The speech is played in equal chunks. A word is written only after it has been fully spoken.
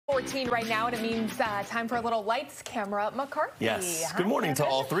14 right now, and it means time for a little lights, camera, McCarthy. Yes. Good morning to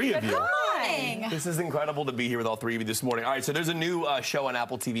all three of you. Good morning. This is incredible to be here with all three of you this morning. All right, so there's a new show on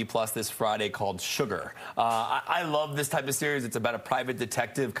Apple TV Plus this Friday called Sugar. I love this type of series. It's about a private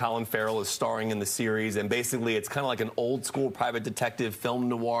detective. Colin Farrell is starring in the series, and basically it's kind of like an old school private detective film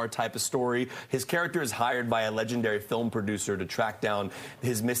noir type of story. His character is hired by a legendary film producer to track down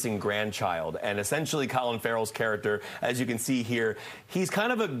his missing grandchild, and essentially Colin Farrell's character, as you can see here, he's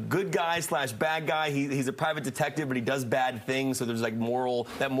kind of a good guy slash bad guy. He's a private detective, but he does bad things, so there's like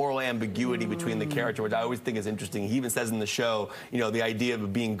that moral ambiguity between the character, which I always think is interesting. He even says in the show, you know, the idea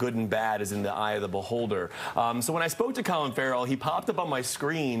of being good and bad is in the eye of the beholder. So when I spoke to Colin Farrell, he popped up on my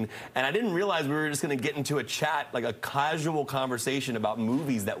screen, and I didn't realize we were just going to get into a chat, like a casual conversation about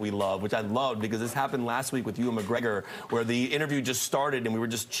movies that we love, which I loved because this happened last week with Ewan McGregor, where the interview just started and we were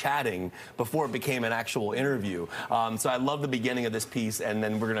just chatting before it became an actual interview. So I love the beginning of this piece, and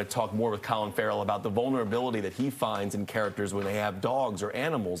then we're going to talk more with Colin Farrell about the vulnerability that he finds in characters when they have dogs or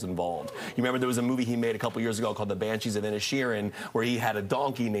animals involved. You remember there was a movie he made a couple years ago called The Banshees of Inisherin, where he had a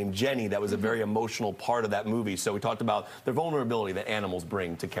donkey named Jenny that was a very emotional part of that movie. So we talked about the vulnerability that animals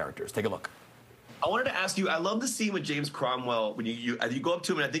bring to characters. Take a look. I wanted to ask you, I love the scene with James Cromwell when you go up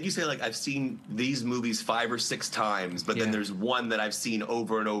to him, and I think you say, like, I've seen these movies 5 or 6 times, but then there's one that I've seen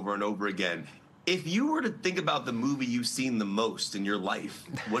over and over and over again. If you were to think about the movie you've seen the most in your life,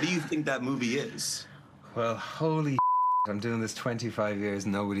 what do you think that movie is? Well, holy I'm doing this 25 years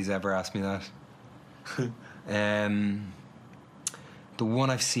and nobody's ever asked me that. The one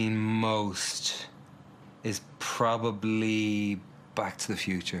I've seen most is probably Back to the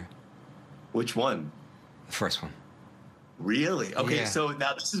Future. Which one? The first one. Really? Okay, Yeah. so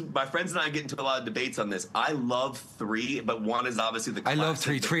now this is, my friends and I get into a lot of debates on this. I love 3, but 1 is obviously the classic. I love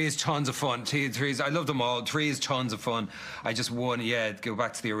 3. 3 is tons of fun. 3 is, I love them all. 3 is tons of fun. I just want, go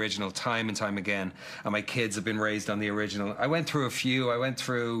back to the original time and time again. And my kids have been raised on the original. I went through a few. I went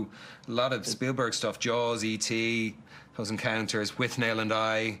through a lot of Spielberg stuff. Jaws, E.T., Close Encounters, With Nail and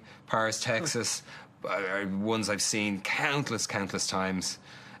I, Paris, Texas. Ones I've seen countless times.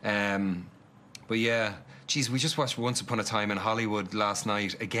 But yeah, geez, we just watched Once Upon a Time in Hollywood last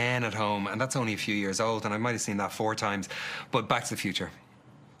night, again at home, and that's only a few years old, and I might have seen that 4 times. But Back to the Future.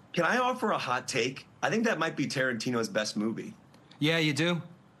 Can I offer a hot take? I think that might be Tarantino's best movie. Yeah, you do.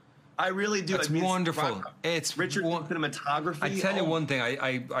 I really do. It's wonderful. It's Richard cinematography. I tell you one thing.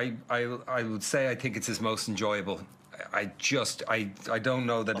 I would say I think it's his most enjoyable. I don't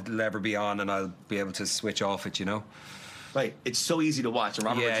know that it'll ever be on, and I'll be able to switch off it. You know. Right, it's so easy to watch. And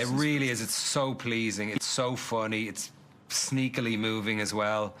Robert it really is. It's so pleasing. It's so funny. It's sneakily moving as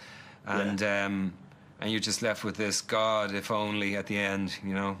well, and you're just left with this. God, if only at the end,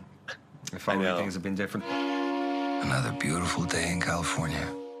 you know, if only things had been different. Another beautiful day in California.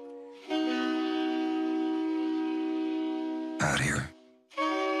 Out here,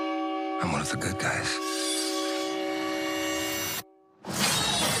 I'm one of the good guys.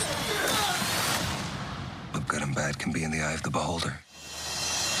 Good and bad can be in the eye of the beholder.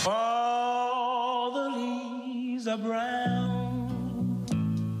 All the leaves are brown.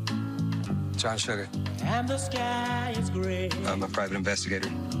 John Sugar. And the sky is gray. I'm a private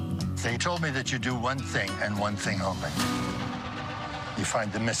investigator. They told me that you do one thing and one thing only. You find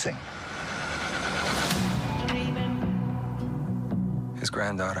the missing. His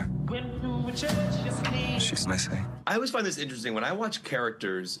granddaughter. She's missing. I always find this interesting. When I watch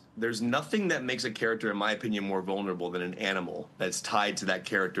characters, there's nothing that makes a character, in my opinion, more vulnerable than an animal that's tied to that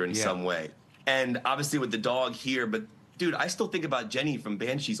character in some way. And obviously with the dog here, but dude, I still think about Jenny from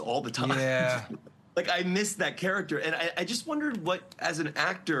Banshees all the time. Yeah. Like, I miss that character. And I just wondered what, as an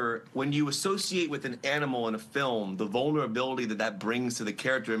actor, when you associate with an animal in a film, the vulnerability that brings to the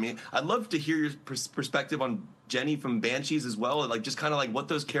character. I mean, I'd love to hear your perspective on Jenny from Banshees as well, like just kind of like what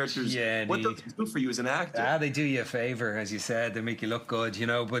those characters, what those do for you as an actor. They do you a favor, as you said. They make you look good, you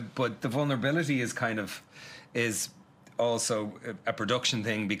know. But the vulnerability is also a production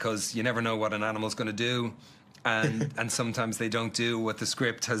thing, because you never know what an animal's going to do, and sometimes they don't do what the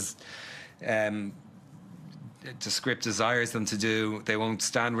script has. The script desires them to do. They won't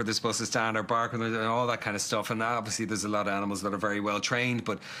stand where they're supposed to stand or bark and all that kind of stuff. And obviously there's a lot of animals that are very well trained.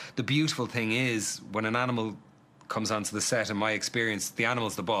 But the beautiful thing is, when an animal comes onto the set, in my experience, the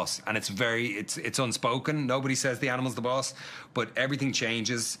animal's the boss, and it's unspoken. Nobody says the animal's the boss, but everything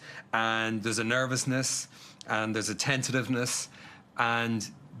changes, and there's a nervousness and there's a tentativeness, and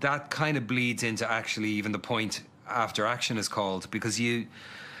that kind of bleeds into actually even the point after action is called, because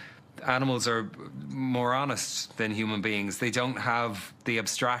animals are more honest than human beings. They don't have the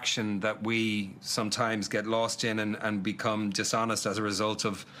abstraction that we sometimes get lost in and become dishonest as a result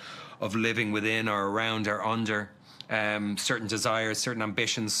of living within or around or under certain desires, certain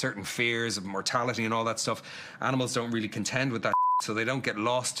ambitions, certain fears of mortality and all that stuff. Animals don't really contend with that, so they don't get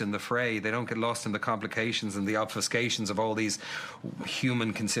lost in the fray. They don't get lost in the complications and the obfuscations of all these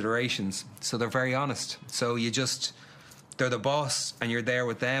human considerations. So they're very honest. So they're the boss, and you're there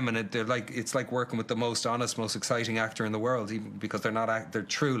with them, and it's like working with the most honest, most exciting actor in the world, even because they're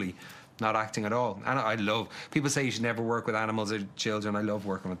truly not acting at all. And people say you should never work with animals or children. I love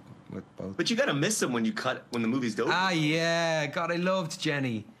working with both. But you gotta miss them when the movie's over. Ah, yeah, God, I loved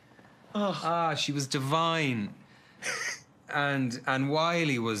Jenny. She was divine. and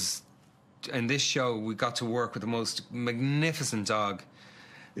Wiley was, in this show, we got to work with the most magnificent dog.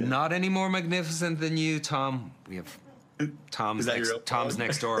 Yeah. Not any more magnificent than you, Tom. We have Tom's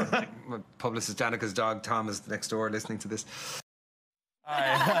next door. My publicist Danica's dog, Tom, is next door listening to this. All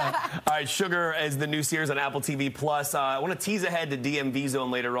right, Sugar is the new series on Apple TV+. I want to tease ahead to DMV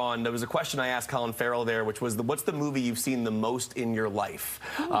Zone later on. There was a question I asked Colin Farrell there, which was, what's the movie you've seen the most in your life?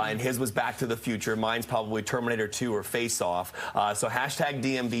 And his was Back to the Future. Mine's probably Terminator 2 or Face Off. So hashtag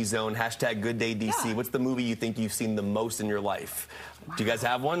DMV Zone, hashtag Good Day DC. Yeah. What's the movie you think you've seen the most in your life? Wow. Do you guys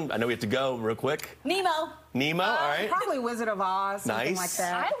have one? I know we have to go real quick. Nemo. Nemo, all right. Probably Wizard of Oz, something like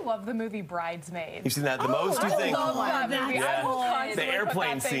that. I love the movie Bridesmaids. You've seen that the most, you think? I love that movie. Yeah. The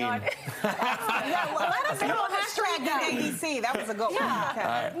airplane scene. Yeah, let us know. Hashtag Good Day DC. That was a good one.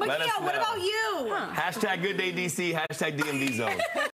 Yeah. Okay. Miguel, what about you? Hashtag Good Day DC, hashtag DMV Zone.